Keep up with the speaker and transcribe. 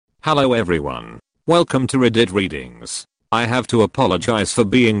Hello everyone. Welcome to Reddit Readings. I have to apologize for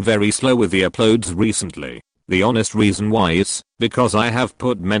being very slow with the uploads recently. The honest reason why is because I have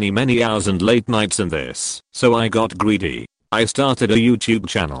put many hours and late nights in this, so I got greedy. I started a YouTube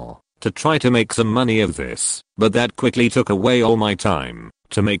channel to try to make some money of this, but that quickly took away all my time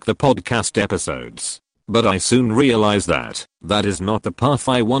to make the podcast episodes. But I soon realized that is not the path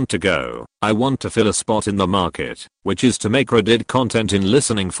I want to go. I want to fill a spot in the market, which is to make Reddit content in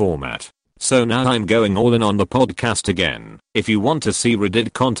listening format. So now I'm going all in on the podcast again. If you want to see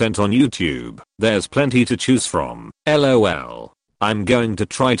Reddit content on YouTube, there's plenty to choose from. LOL. I'm going to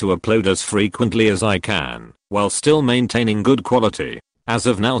try to upload as frequently as I can, while still maintaining good quality. As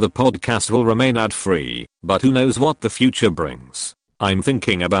of now the podcast will remain ad free, but who knows what the future brings. I'm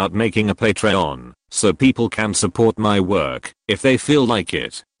thinking about making a Patreon, so people can support my work, if they feel like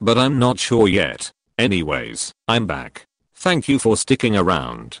it, but I'm not sure yet. Anyways, I'm back. Thank you for sticking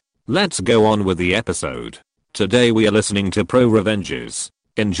around. Let's go on with the episode. Today we are listening to ProRevenges.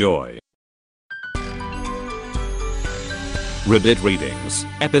 Enjoy. Reddit Readings,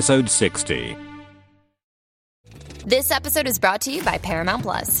 Episode 60. This episode is brought to you by Paramount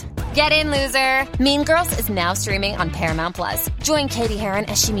Plus. Get in, loser! Mean Girls is now streaming on Paramount Plus. Join Katie Heron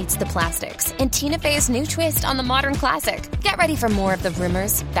as she meets the plastics in Tina Fey's new twist on the modern classic. Get ready for more of the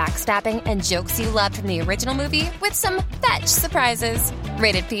rumors, backstabbing, and jokes you loved from the original movie with some fetch surprises.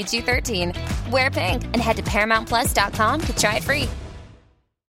 Rated PG-13. Wear pink and head to ParamountPlus.com to try it free.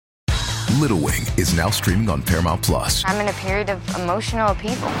 Little Wing is now streaming on Paramount Plus. I'm in a period of emotional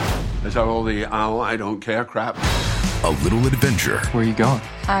upheaval. Is that all the I don't care crap? A little adventure. Where are you going?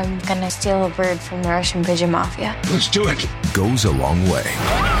 I'm gonna steal a bird from the Russian pigeon mafia. Let's do it. Goes a long way.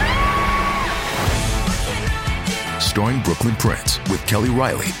 Starring Brooklyn Prince with Kelly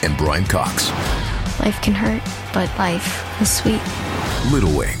Riley and Brian Cox. Life can hurt, but life is sweet.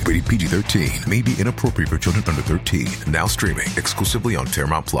 Little Wing, rated PG-13, may be inappropriate for children under 13. Now streaming exclusively on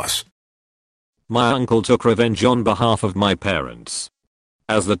Paramount Plus. My uncle took revenge on behalf of my parents.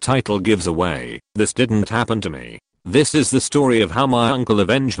 As the title gives away, this didn't happen to me. This is the story of how my uncle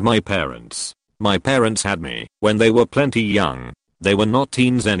avenged my parents. My parents had me when they were plenty young. They were not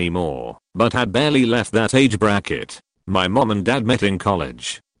teens anymore, but had barely left that age bracket. My mom and dad met in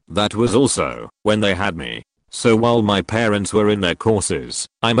college. That was also when they had me. So while my parents were in their courses,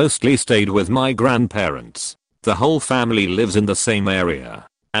 I mostly stayed with my grandparents. The whole family lives in the same area,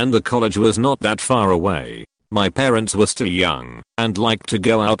 and the college was not that far away. My parents were still young and liked to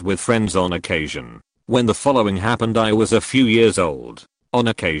go out with friends on occasion. When the following happened, I was a few years old. On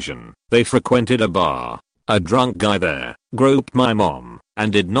occasion, they frequented a bar. A drunk guy there groped my mom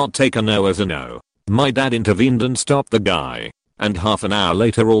and did not take a no as a no. My dad intervened and stopped the guy, and half an hour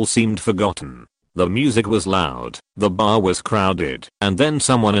later all seemed forgotten. The music was loud, the bar was crowded, and then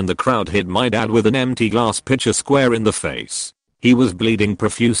someone in the crowd hit my dad with an empty glass pitcher square in the face. He was bleeding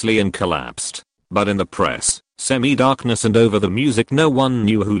profusely and collapsed. But in the press, semi-darkness and over the music no one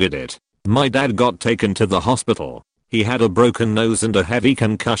knew who did it. My dad got taken to the hospital. He had a broken nose and a heavy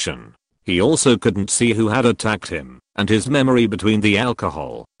concussion. He also couldn't see who had attacked him, and his memory between the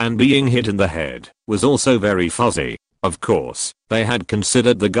alcohol and being hit in the head was also very fuzzy. Of course, they had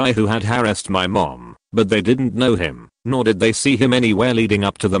considered the guy who had harassed my mom, but they didn't know him, nor did they see him anywhere leading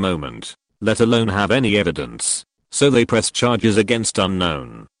up to the moment, let alone have any evidence. So they pressed charges against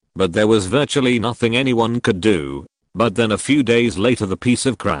unknown. But there was virtually nothing anyone could do. But then a few days later the piece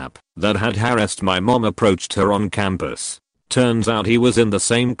of crap that had harassed my mom approached her on campus. Turns out he was in the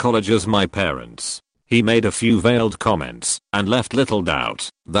same college as my parents. He made a few veiled comments and left little doubt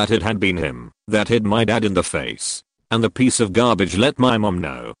that it had been him that hit my dad in the face. And the piece of garbage let my mom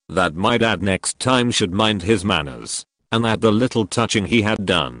know that my dad next time should mind his manners, and that the little touching he had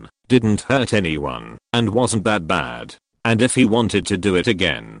done didn't hurt anyone and wasn't that bad. And if he wanted to do it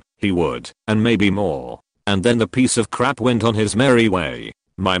again, he would, and maybe more. And then the piece of crap went on his merry way.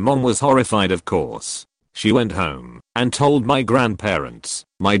 My mom was horrified, of course. She went home and told my grandparents,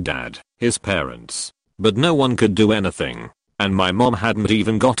 my dad, his parents. But no one could do anything. And my mom hadn't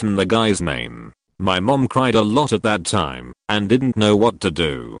even gotten the guy's name. My mom cried a lot at that time and didn't know what to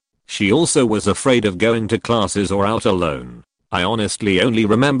do. She also was afraid of going to classes or out alone. I honestly only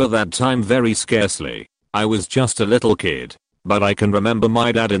remember that time very scarcely. I was just a little kid. But I can remember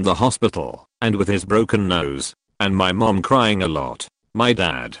my dad in the hospital, and with his broken nose, and my mom crying a lot. My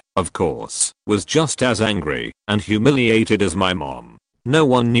dad, of course, was just as angry and humiliated as my mom. No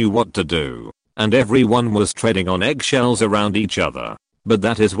one knew what to do, and everyone was treading on eggshells around each other. But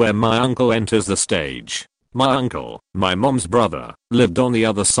that is where my uncle enters the stage. My uncle, my mom's brother, lived on the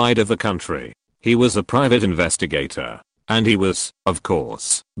other side of the country. He was a private investigator. And he was, of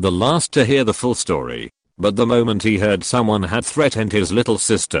course, the last to hear the full story. But the moment he heard someone had threatened his little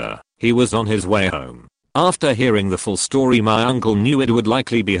sister, he was on his way home. After hearing the full story, my uncle knew it would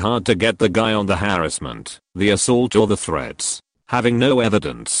likely be hard to get the guy on the harassment, the assault or the threats. Having no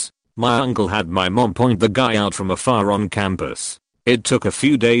evidence, my uncle had my mom point the guy out from afar on campus. It took a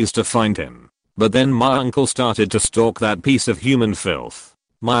few days to find him, but then my uncle started to stalk that piece of human filth.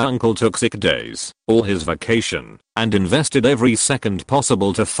 My uncle took sick days, all his vacation, and invested every second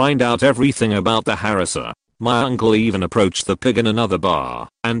possible to find out everything about the harasser. My uncle even approached the pig in another bar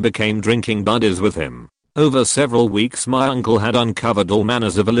and became drinking buddies with him. Over several weeks my uncle had uncovered all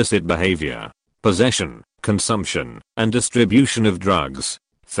manners of illicit behavior, possession, consumption, and distribution of drugs,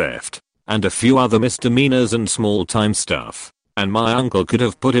 theft, and a few other misdemeanors and small time stuff. And my uncle could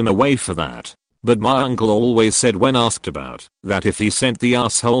have put him away for that. But my uncle always said when asked about that if he sent the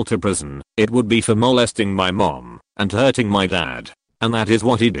asshole to prison, it would be for molesting my mom and hurting my dad. And that is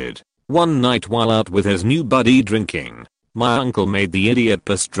what he did. One night while out with his new buddy drinking, my uncle made the idiot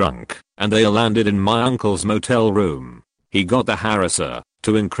piss drunk, and they landed in my uncle's motel room. He got the harasser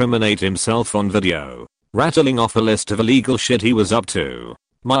to incriminate himself on video, rattling off a list of illegal shit he was up to.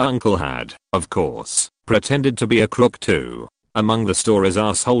 My uncle had, of course, pretended to be a crook too. Among the stories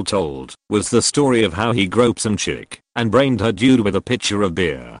asshole told was the story of how he groped some chick and brained her dude with a pitcher of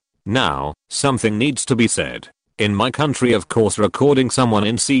beer. Now, something needs to be said. In my country, of course, recording someone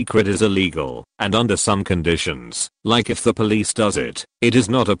in secret is illegal, and under some conditions, like if the police does it, it is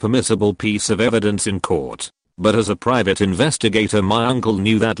not a permissible piece of evidence in court. But as a private investigator, my uncle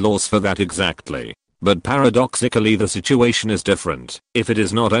knew that laws for that exactly. But paradoxically the situation is different if it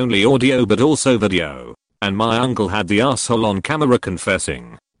is not only audio but also video. And my uncle had the asshole on camera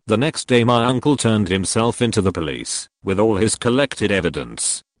confessing. The next day my uncle turned himself into the police with all his collected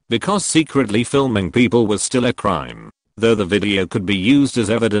evidence. Because secretly filming people was still a crime. Though the video could be used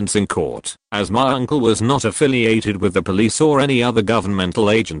as evidence in court, as my uncle was not affiliated with the police or any other governmental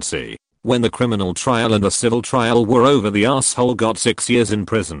agency. When the criminal trial and the civil trial were over, the asshole got 6 years in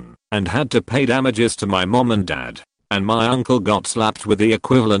prison and had to pay damages to my mom and dad. And my uncle got slapped with the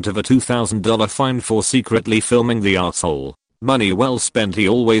equivalent of a $2,000 fine for secretly filming the asshole. Money well spent, he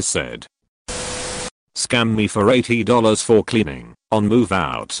always said. Scam me for $80 for cleaning on move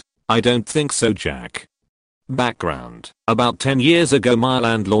out. I don't think so, Jack. Background. About 10 years ago my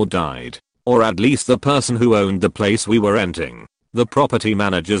landlord died. Or at least the person who owned the place we were renting. The property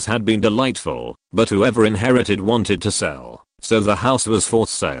managers had been delightful, but whoever inherited wanted to sell, so the house was for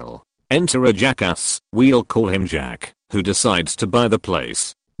sale. Enter a jackass, we'll call him Jack, who decides to buy the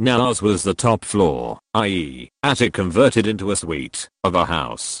place. Now ours was the top floor, i.e., attic converted into a suite, of a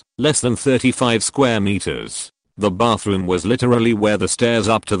house, less than 35 square meters. The bathroom was literally where the stairs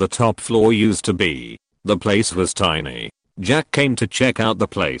up to the top floor used to be. The place was tiny. Jack came to check out the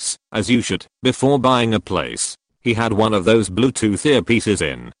place, as you should, before buying a place. He had one of those Bluetooth earpieces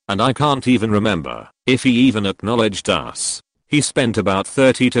in, and I can't even remember if he even acknowledged us. He spent about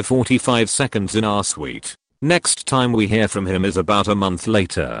 30 to 45 seconds in our suite. Next time we hear from him is about a month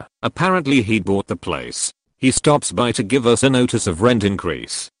later. Apparently he bought the place. He stops by to give us a notice of rent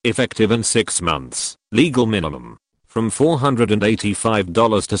increase, effective in 6 months, legal minimum, from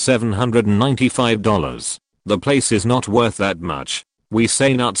 $485 to $795. The place is not worth that much. We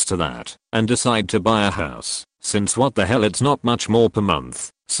say nuts to that and decide to buy a house, since what the hell, it's not much more per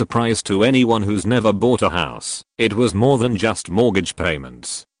month. Surprise to anyone who's never bought a house, it was more than just mortgage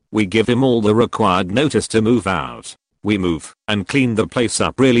payments. We give him all the required notice to move out. We move and clean the place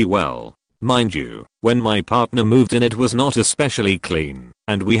up really well. Mind you, when my partner moved in it was not especially clean,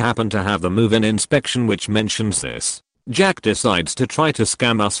 and we happen to have the move-in inspection which mentions this. Jack decides to try to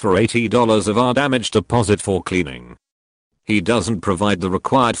scam us for $80 of our damage deposit for cleaning. He doesn't provide the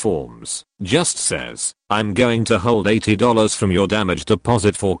required forms, just says, I'm going to hold $80 from your damage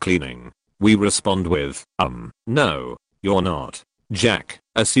deposit for cleaning. We respond with, no, you're not. Jack,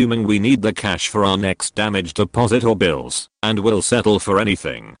 assuming we need the cash for our next damage deposit or bills, and will settle for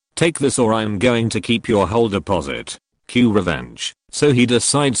anything, take this or I'm going to keep your whole deposit. Cue revenge. So he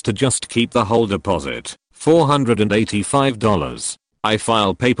decides to just keep the whole deposit, $485. I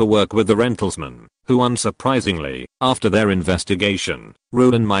file paperwork with the rentalsman, who unsurprisingly, after their investigation,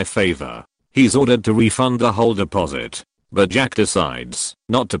 rule in my favor. He's ordered to refund the whole deposit, but Jack decides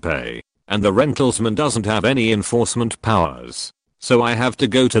not to pay, and the rentalsman doesn't have any enforcement powers. So I have to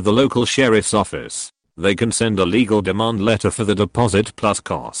go to the local sheriff's office. They can send a legal demand letter for the deposit plus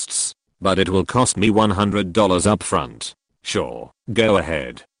costs, but it will cost me $100 upfront. Sure, go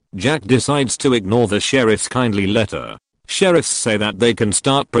ahead. Jack decides to ignore the sheriff's kindly letter. Sheriffs say that they can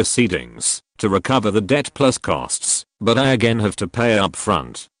start proceedings to recover the debt plus costs, but I again have to pay up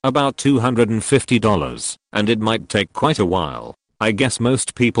front, about $250, and it might take quite a while. I guess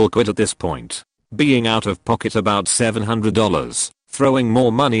most people quit at this point. Being out of pocket about $700, throwing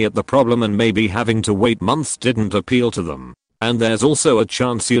more money at the problem and maybe having to wait months didn't appeal to them. And there's also a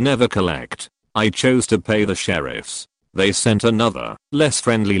chance you never collect. I chose to pay the sheriffs. They sent another, less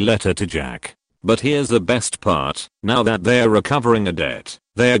friendly letter to Jack. But here's the best part, now that they're recovering a debt,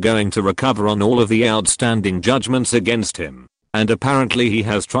 they're going to recover on all of the outstanding judgments against him. And apparently he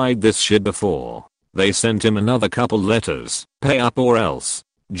has tried this shit before. They sent him another couple letters, pay up or else.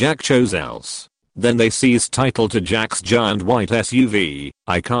 Jack chose else. Then they seized title to Jack's giant white SUV,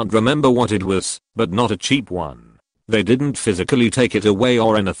 I can't remember what it was, but not a cheap one. They didn't physically take it away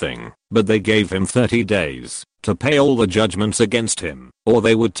or anything, but they gave him 30 days to pay all the judgments against him, or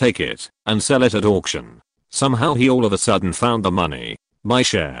they would take it and sell it at auction. Somehow he all of a sudden found the money. My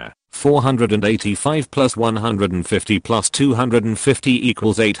share, 485 plus 150 plus 250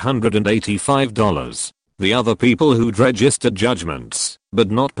 equals $885. The other people who'd registered judgments, but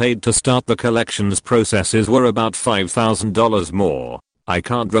not paid to start the collections processes were about $5,000 more. I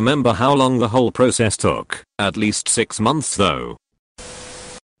can't remember how long the whole process took, at least 6 months though.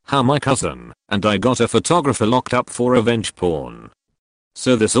 How my cousin and I got a photographer locked up for revenge porn.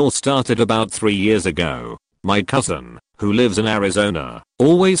 So this all started about 3 years ago. My cousin, who lives in Arizona,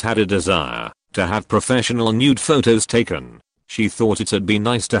 always had a desire to have professional nude photos taken. She thought it'd be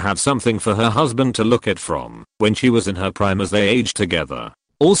nice to have something for her husband to look at from when she was in her prime as they aged together.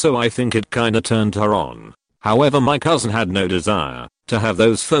 Also I think it kinda turned her on. However, my cousin had no desire to have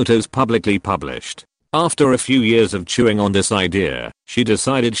those photos publicly published. After a few years of chewing on this idea, she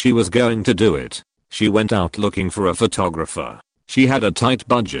decided she was going to do it. She went out looking for a photographer. She had a tight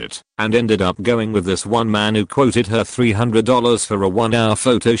budget and ended up going with this one man who quoted her $300 for a 1-hour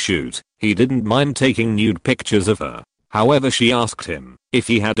photo shoot. He didn't mind taking nude pictures of her. However, she asked him if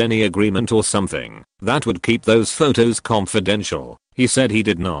he had any agreement or something that would keep those photos confidential. He said he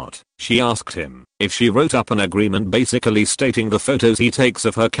did not. She asked him if she wrote up an agreement basically stating the photos he takes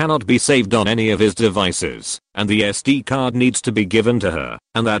of her cannot be saved on any of his devices, and the SD card needs to be given to her,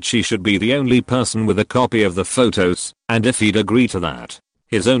 and that she should be the only person with a copy of the photos, and if he'd agree to that,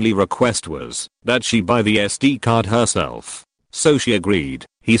 his only request was that she buy the SD card herself. So she agreed.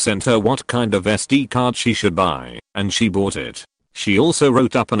 He sent her what kind of SD card she should buy, and she bought it. She also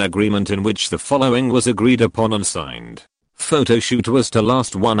wrote up an agreement in which the following was agreed upon and signed. Photo shoot was to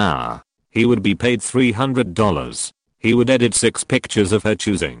last 1 hour. He would be paid $300. He would edit 6 pictures of her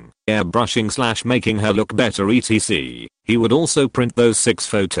choosing, airbrushing / making her look better etc. He would also print those 6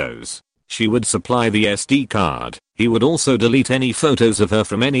 photos. She would supply the SD card. He would also delete any photos of her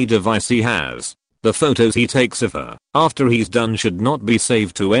from any device he has. The photos he takes of her after he's done should not be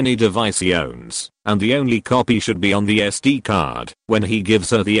saved to any device he owns, and the only copy should be on the SD card when he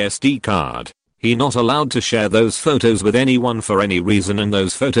gives her the SD card. He not allowed to share those photos with anyone for any reason, and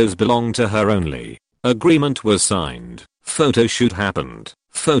those photos belong to her only. Agreement was signed. Photo shoot happened.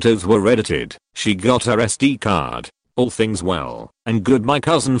 Photos were edited. She got her SD card. All things well and good. My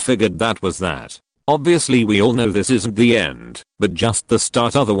cousin figured that was that. Obviously we all know this isn't the end, but just the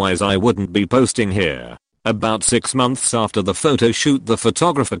start, otherwise I wouldn't be posting here. About 6 months after the photo shoot, the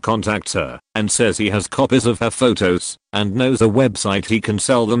photographer contacts her and says he has copies of her photos and knows a website he can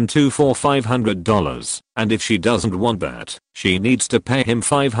sell them to for $500, and if she doesn't want that, she needs to pay him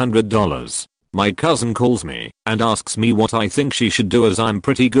 $500. My cousin calls me and asks me what I think she should do, as I'm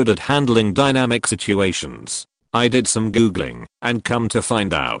pretty good at handling dynamic situations. I did some googling and come to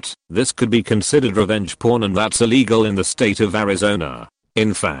find out this could be considered revenge porn, and that's illegal in the state of Arizona.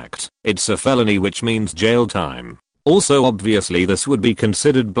 In fact, it's a felony, which means jail time. Also obviously this would be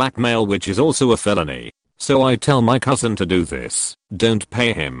considered blackmail, which is also a felony. So I tell my cousin to do this. Don't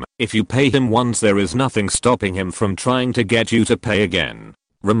pay him. If you pay him once, there is nothing stopping him from trying to get you to pay again.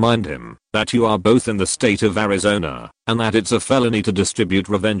 Remind him that you are both in the state of Arizona and that it's a felony to distribute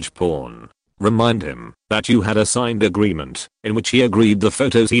revenge porn. Remind him that you had a signed agreement in which he agreed the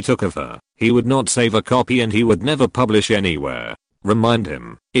photos he took of her, he would not save a copy and he would never publish anywhere. Remind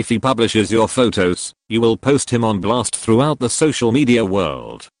him, if he publishes your photos, you will post him on blast throughout the social media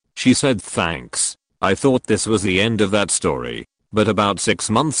world. She said thanks. I thought this was the end of that story. But about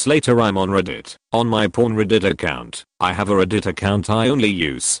 6 months later, I'm on Reddit, on my porn Reddit account. I have a Reddit account I only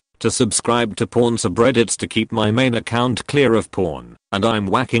use to subscribe to porn subreddits to keep my main account clear of porn, and I'm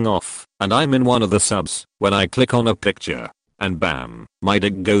whacking off, and I'm in one of the subs when I click on a picture, and bam, my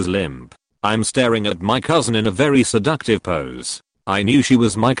dick goes limp. I'm staring at my cousin in a very seductive pose. I knew she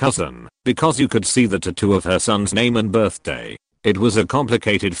was my cousin because you could see the tattoo of her son's name and birthday. It was a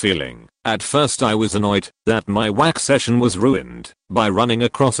complicated feeling. At first I was annoyed that my wax session was ruined by running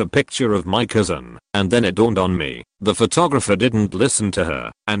across a picture of my cousin, and then it dawned on me, the photographer didn't listen to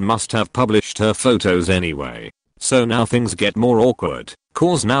her and must have published her photos anyway. So now things get more awkward,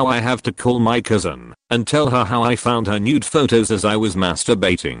 cause now I have to call my cousin and tell her how I found her nude photos as I was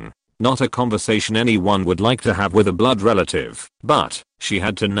masturbating. Not a conversation anyone would like to have with a blood relative, but she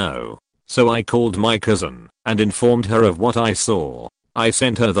had to know. So I called my cousin and informed her of what I saw. I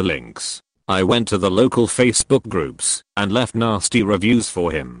sent her the links. I went to the local Facebook groups and left nasty reviews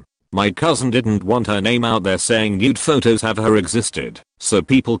for him. My cousin didn't want her name out there saying nude photos have her existed, so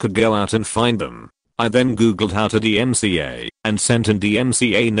people could go out and find them. I then googled how to DMCA and sent in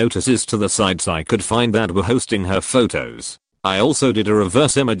DMCA notices to the sites I could find that were hosting her photos. I also did a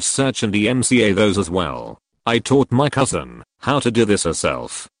reverse image search and DMCA those as well. I taught my cousin how to do this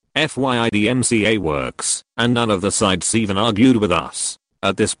herself. FYI, DMCA works, and none of the sites even argued with us.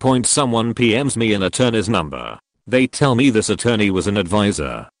 At this point someone PMs me an attorney's number. They tell me this attorney was an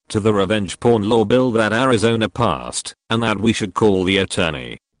advisor to the revenge porn law bill that Arizona passed, and that we should call the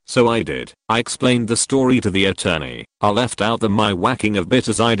attorney. So I did. I explained the story to the attorney. I left out the my whacking of bit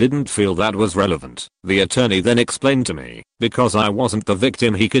as I didn't feel that was relevant. The attorney then explained to me, because I wasn't the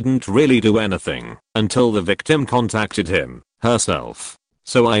victim he couldn't really do anything until the victim contacted him herself.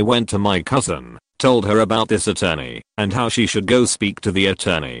 So I went to my cousin, told her about this attorney, and how she should go speak to the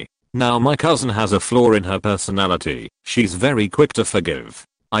attorney. Now my cousin has a flaw in her personality. She's very quick to forgive.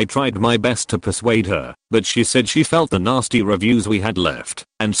 I tried my best to persuade her, but she said she felt the nasty reviews we had left,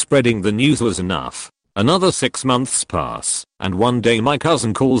 and spreading the news was enough. Another 6 months pass, and one day my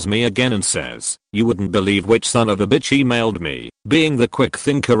cousin calls me again and says, "You wouldn't believe which son of a bitch emailed me." Being the quick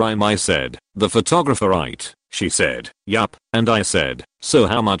thinker I said, "The photographer, right?" She said, "Yup," and I said, "So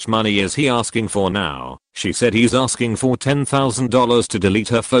how much money is he asking for now?" She said he's asking for $10,000 to delete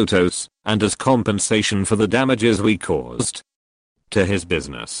her photos, and as compensation for the damages we caused to his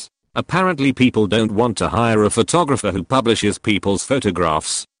business. Apparently people don't want to hire a photographer who publishes people's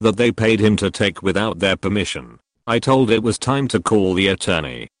photographs that they paid him to take without their permission. I told it was time to call the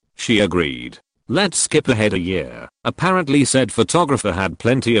attorney. She agreed. Let's skip ahead a year. Apparently said photographer had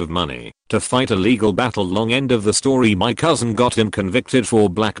plenty of money to fight a legal battle. Long end of the story, my cousin got him convicted for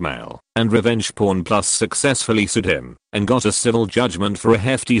blackmail and revenge porn, plus successfully sued him and got a civil judgment for a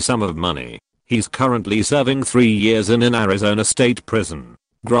hefty sum of money. He's currently serving 3 years in an Arizona state prison.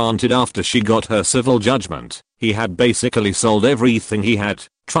 Granted, after she got her civil judgment, he had basically sold everything he had,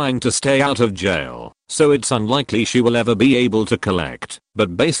 trying to stay out of jail, so it's unlikely she will ever be able to collect,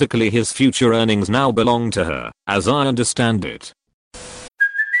 but basically his future earnings now belong to her, as I understand it.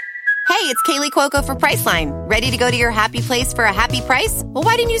 Hey, it's Kaylee Cuoco for Priceline. Ready to go to your happy place for a happy price? Well,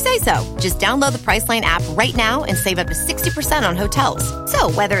 why didn't you say so? Just download the Priceline app right now and save up to 60% on hotels.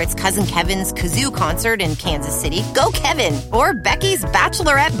 So whether it's Cousin Kevin's Kazoo Concert in Kansas City, go Kevin, or Becky's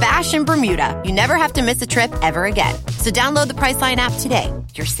Bachelorette Bash in Bermuda, you never have to miss a trip ever again. So download the Priceline app today.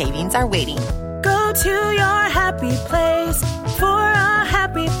 Your savings are waiting. Go to your happy place for a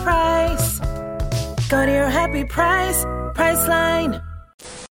happy price. Go to your happy price, Priceline.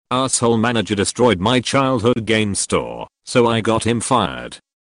 Asshole manager destroyed my childhood game store, so I got him fired.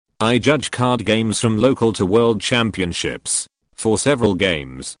 I judge card games from local to world championships. For several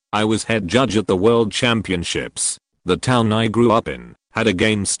games, I was head judge at the world championships. The town I grew up in had a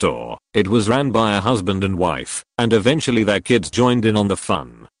game store. It was ran by a husband and wife, and eventually their kids joined in on the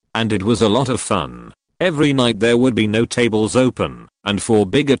fun. And it was a lot of fun. Every night there would be no tables open, and for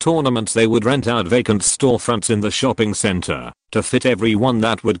bigger tournaments they would rent out vacant storefronts in the shopping center to fit everyone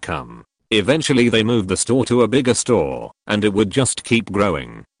that would come. Eventually they moved the store to a bigger store, and it would just keep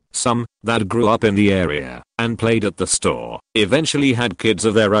growing. Some that grew up in the area and played at the store eventually had kids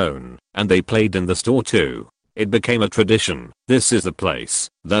of their own, and they played in the store too. It became a tradition. This is the place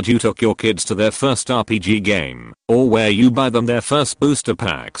that you took your kids to their first RPG game, or where you buy them their first booster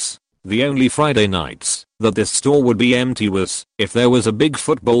packs. The only Friday nights that this store would be empty was if there was a big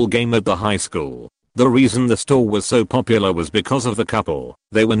football game at the high school. The reason the store was so popular was because of the couple.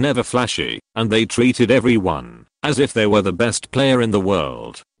 They were never flashy, and they treated everyone as if they were the best player in the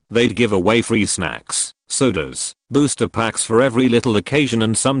world. They'd give away free snacks, sodas, booster packs for every little occasion,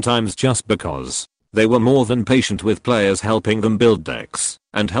 and sometimes just because they were more than patient with players, helping them build decks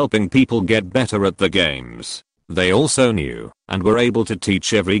and helping people get better at the games. They also knew and were able to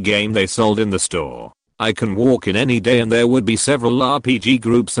teach every game they sold in the store. I can walk in any day and there would be several RPG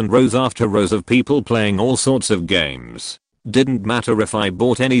groups and rows after rows of people playing all sorts of games. Didn't matter if I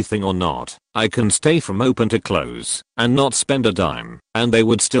bought anything or not. I can stay from open to close and not spend a dime, and they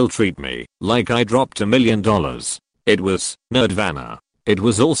would still treat me like I dropped $1 million. It was Nerdvana. It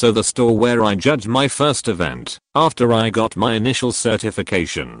was also the store where I judged my first event after I got my initial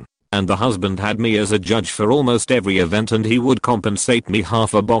certification. And the husband had me as a judge for almost every event, and he would compensate me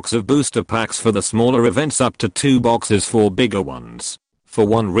half a box of booster packs for the smaller events up to 2 boxes for bigger ones. For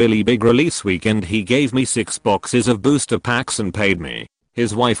one really big release weekend he gave me 6 boxes of booster packs and paid me.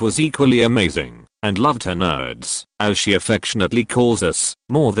 His wife was equally amazing and loved her nerds, as she affectionately calls us,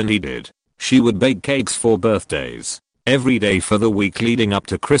 more than he did. She would bake cakes for birthdays. Every day for the week leading up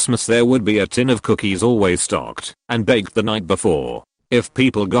to Christmas there would be a tin of cookies always stocked and baked the night before. If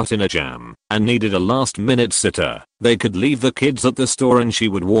people got in a jam and needed a last minute sitter, they could leave the kids at the store and she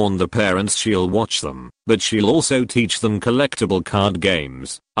would warn the parents she'll watch them, but she'll also teach them collectible card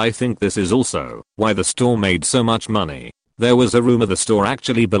games. I think this is also why the store made so much money. There was a rumor the store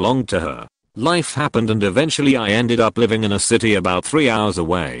actually belonged to her. Life happened and eventually I ended up living in a city about 3 hours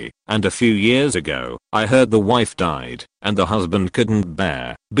away, and a few years ago, I heard the wife died, and the husband couldn't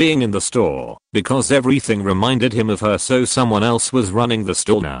bear being in the store because everything reminded him of her, so someone else was running the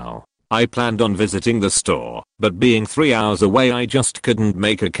store now. I planned on visiting the store, but being 3 hours away I just couldn't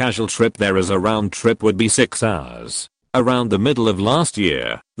make a casual trip there as a round trip would be 6 hours. Around the middle of last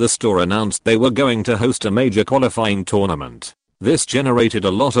year, the store announced they were going to host a major qualifying tournament. This generated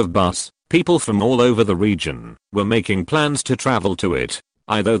a lot of buzz. People from all over the region were making plans to travel to it.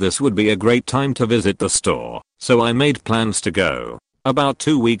 I thought this would be a great time to visit the store, so I made plans to go. About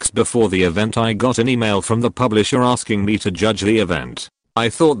 2 weeks before the event I got an email from the publisher asking me to judge the event. I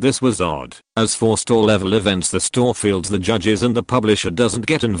thought this was odd, as for store level events the store fields the judges and the publisher doesn't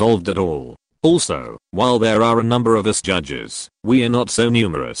get involved at all. Also, while there are a number of us judges, we are not so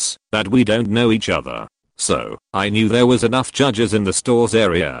numerous that we don't know each other. So, I knew there was enough judges in the store's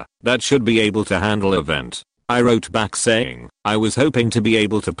area that should be able to handle event. I wrote back saying, I was hoping to be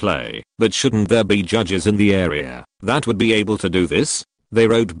able to play, but shouldn't there be judges in the area that would be able to do this? They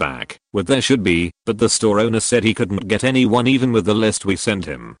wrote back, well there should be, but the store owner said he couldn't get anyone even with the list we sent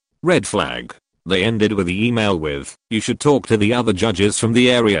him. Red flag. They ended with the email with, you should talk to the other judges from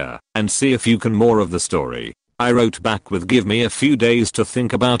the area and see if you can more of the story. I wrote back with give me a few days to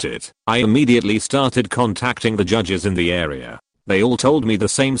think about it. I immediately started contacting the judges in the area. They all told me the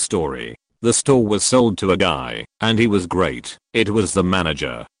same story. The store was sold to a guy, and he was great. It was the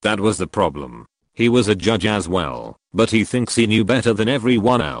manager that was the problem. He was a judge as well, but he thinks he knew better than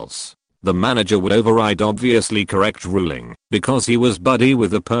everyone else. The manager would override obviously correct ruling because he was buddy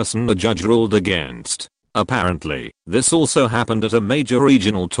with the person the judge ruled against. Apparently, this also happened at a major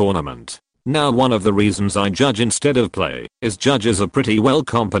regional tournament. Now one of the reasons I judge instead of play is judges are pretty well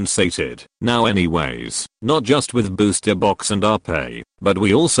compensated now anyways, not just with booster box and our pay, but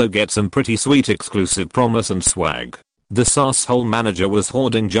we also get some pretty sweet exclusive promise and swag. This asshole manager was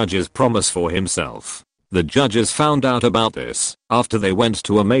hoarding judges' promise for himself. The judges found out about this after they went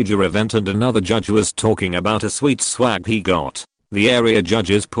to a major event and another judge was talking about a sweet swag he got. The area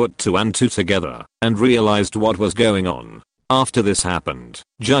judges put 2 and 2 together and realized what was going on. After this happened,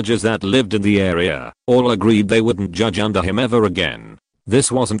 judges that lived in the area all agreed they wouldn't judge under him ever again. This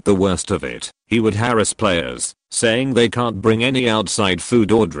wasn't the worst of it. He would harass players, saying they can't bring any outside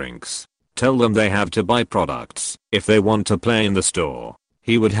food or drinks. Tell them they have to buy products if they want to play in the store.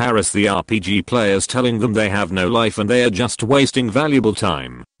 He would harass the RPG players telling them they have no life and they are just wasting valuable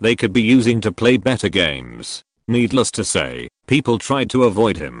time they could be using to play better games. Needless to say, people tried to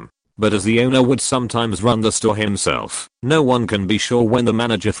avoid him. But as the owner would sometimes run the store himself, no one can be sure when the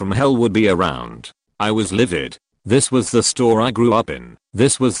manager from hell would be around. I was livid. This was the store I grew up in.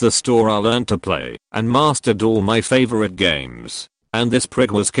 This was the store I learned to play and mastered all my favorite games. And this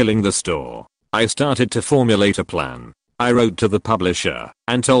prick was killing the store. I started to formulate a plan. I wrote to the publisher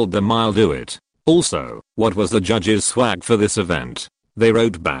and told them I'll do it. Also, what was the judge's swag for this event? They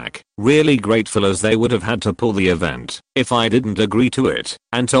wrote back, really grateful as they would have had to pull the event if I didn't agree to it,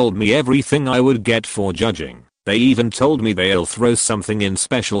 and told me everything I would get for judging. They even told me they'll throw something in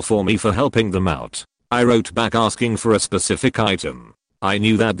special for me for helping them out. I wrote back asking for a specific item I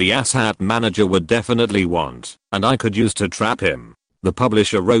knew that the asshat manager would definitely want, and I could use to trap him. The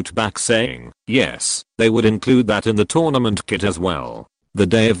publisher wrote back saying, yes, they would include that in the tournament kit as well. The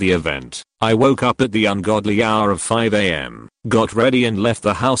day of the event, I woke up at the ungodly hour of 5 AM, got ready and left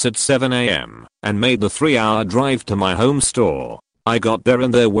the house at 7 AM, and made the 3-hour drive to my home store. I got there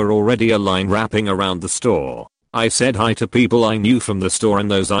and there were already a line wrapping around the store. I said hi to people I knew from the store and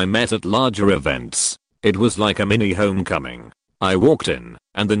those I met at larger events. It was like a mini homecoming. I walked in,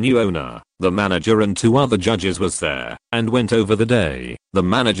 and the new owner, the manager and 2 other judges was there, and went over the day. The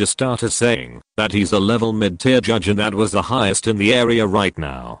manager started saying that he's a level mid-tier judge and that was the highest in the area right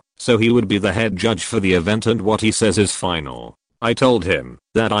now. so he would be the head judge for the event and what he says is final. I told him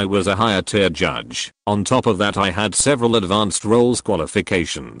that I was a higher tier judge. On top of that, I had several advanced roles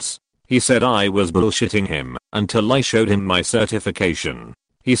qualifications. He said I was bullshitting him until I showed him my certification.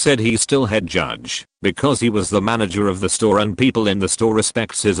 He said he's still head judge because he was the manager of the store and people in the store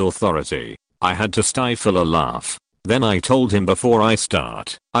respects his authority. I had to stifle a laugh. Then I told him before I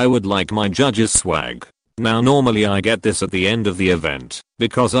start, I would like my judge's swag. Now normally I get this at the end of the event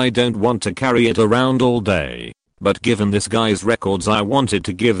because I don't want to carry it around all day. But given this guy's records, I wanted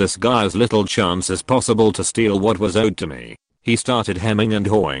to give this guy as little chance as possible to steal what was owed to me. He started hemming and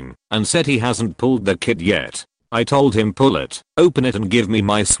hawing and said he hasn't pulled the kit yet. I told him pull it, open it and give me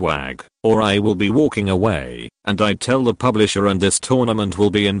my swag, or I will be walking away, and I'd tell the publisher and this tournament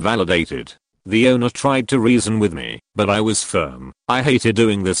will be invalidated. The owner tried to reason with me, but I was firm. I hated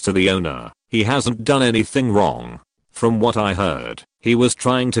doing this to the owner. He hasn't done anything wrong. From what I heard, he was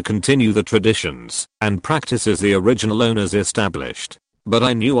trying to continue the traditions and practices the original owners established. But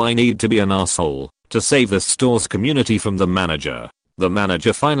I knew I need to be an asshole to save the store's community from the manager. The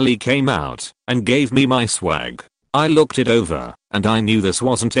manager finally came out and gave me my swag. I looked it over and I knew this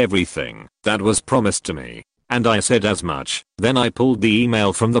wasn't everything that was promised to me. And I said as much. Then I pulled the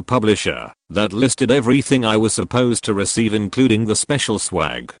email from the publisher that listed everything I was supposed to receive, including the special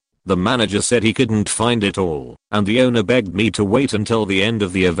swag. The manager said he couldn't find it all, and the owner begged me to wait until the end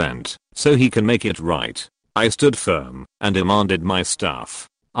of the event so he can make it right. I stood firm and demanded my stuff.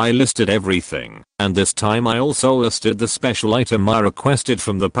 I listed everything, and this time I also listed the special item I requested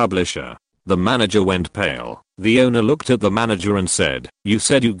from the publisher. The manager went pale. The owner looked at the manager and said, "You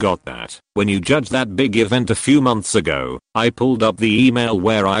said you got that when you judged that big event a few months ago." I pulled up the email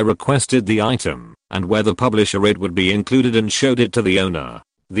where I requested the item and where the publisher it would be included and showed it to the owner.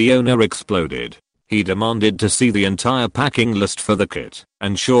 The owner exploded. He demanded to see the entire packing list for the kit,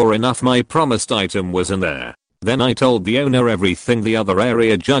 and sure enough my promised item was in there. Then I told the owner everything the other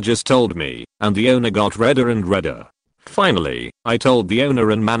area judges told me, and the owner got redder and redder. Finally, I told the owner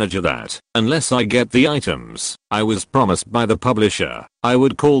and manager that, unless I get the items I was promised by the publisher, I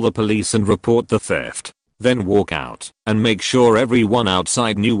would call the police and report the theft. Then walk out and make sure everyone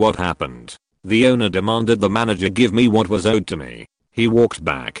outside knew what happened. The owner demanded the manager give me what was owed to me. He walked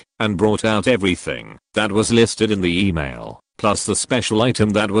back and brought out everything that was listed in the email, plus the special item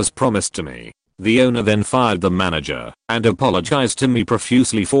that was promised to me. The owner then fired the manager and apologized to me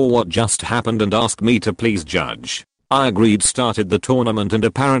profusely for what just happened and asked me to please judge. I agreed, started the tournament, and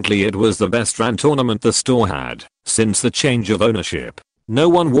apparently it was the best ran tournament the store had since the change of ownership. No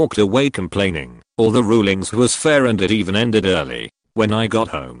one walked away complaining. All the rulings was fair and it even ended early. When I got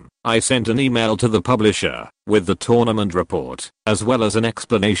home, I sent an email to the publisher with the tournament report, as well as an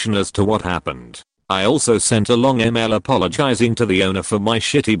explanation as to what happened. I also sent a long email apologizing to the owner for my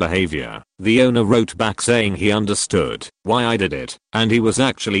shitty behavior. The owner wrote back saying he understood why I did it, and he was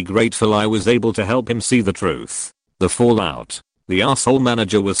actually grateful I was able to help him see the truth. The fallout. The asshole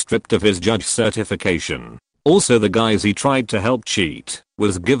manager was stripped of his judge certification. Also, the guys he tried to help cheat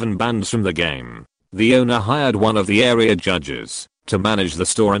was given bans from the game. The owner hired one of the area judges to manage the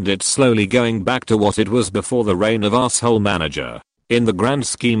store, and it's slowly going back to what it was before the reign of asshole manager. In the grand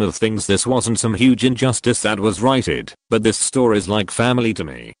scheme of things, this wasn't some huge injustice that was righted, but this store is like family to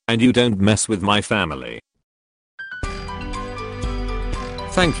me, and you don't mess with my family.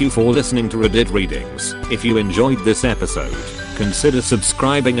 Thank you for listening to Reddit Readings. If you enjoyed this episode, consider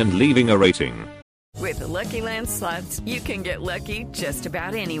subscribing and leaving a rating. With the Lucky Land Slots, you can get lucky just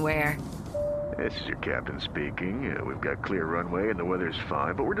about anywhere. This is your captain speaking. We've got clear runway and the weather's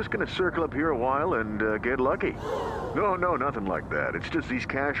fine, but we're just going to circle up here a while and get lucky. No, nothing like that. It's just these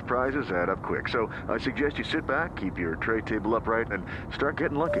cash prizes add up quick. So I suggest you sit back, keep your tray table upright, and start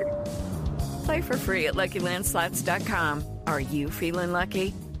getting lucky. Play for free at LuckyLandSlots.com. Are you feeling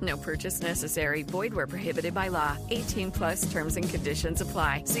lucky? No purchase necessary. Void where prohibited by law. 18+ terms and conditions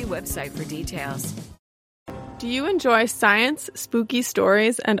apply. See website for details. Do you enjoy science, spooky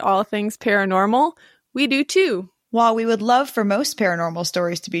stories, and all things paranormal? We do too. While we would love for most paranormal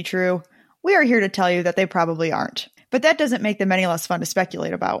stories to be true, we are here to tell you that they probably aren't. But that doesn't make them any less fun to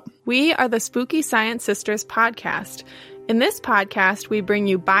speculate about. We are the Spooky Science Sisters podcast. In this podcast, we bring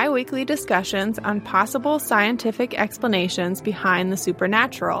you bi-weekly discussions on possible scientific explanations behind the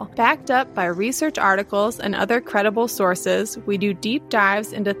supernatural. Backed up by research articles and other credible sources, we do deep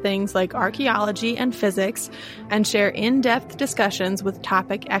dives into things like archaeology and physics and share in-depth discussions with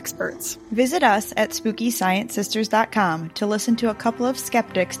topic experts. Visit us at SpookyScienceSisters.com to listen to a couple of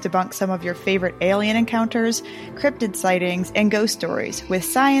skeptics debunk some of your favorite alien encounters, cryptid sightings, and ghost stories with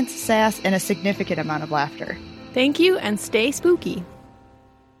science, sass, and a significant amount of laughter. Thank you, and stay spooky.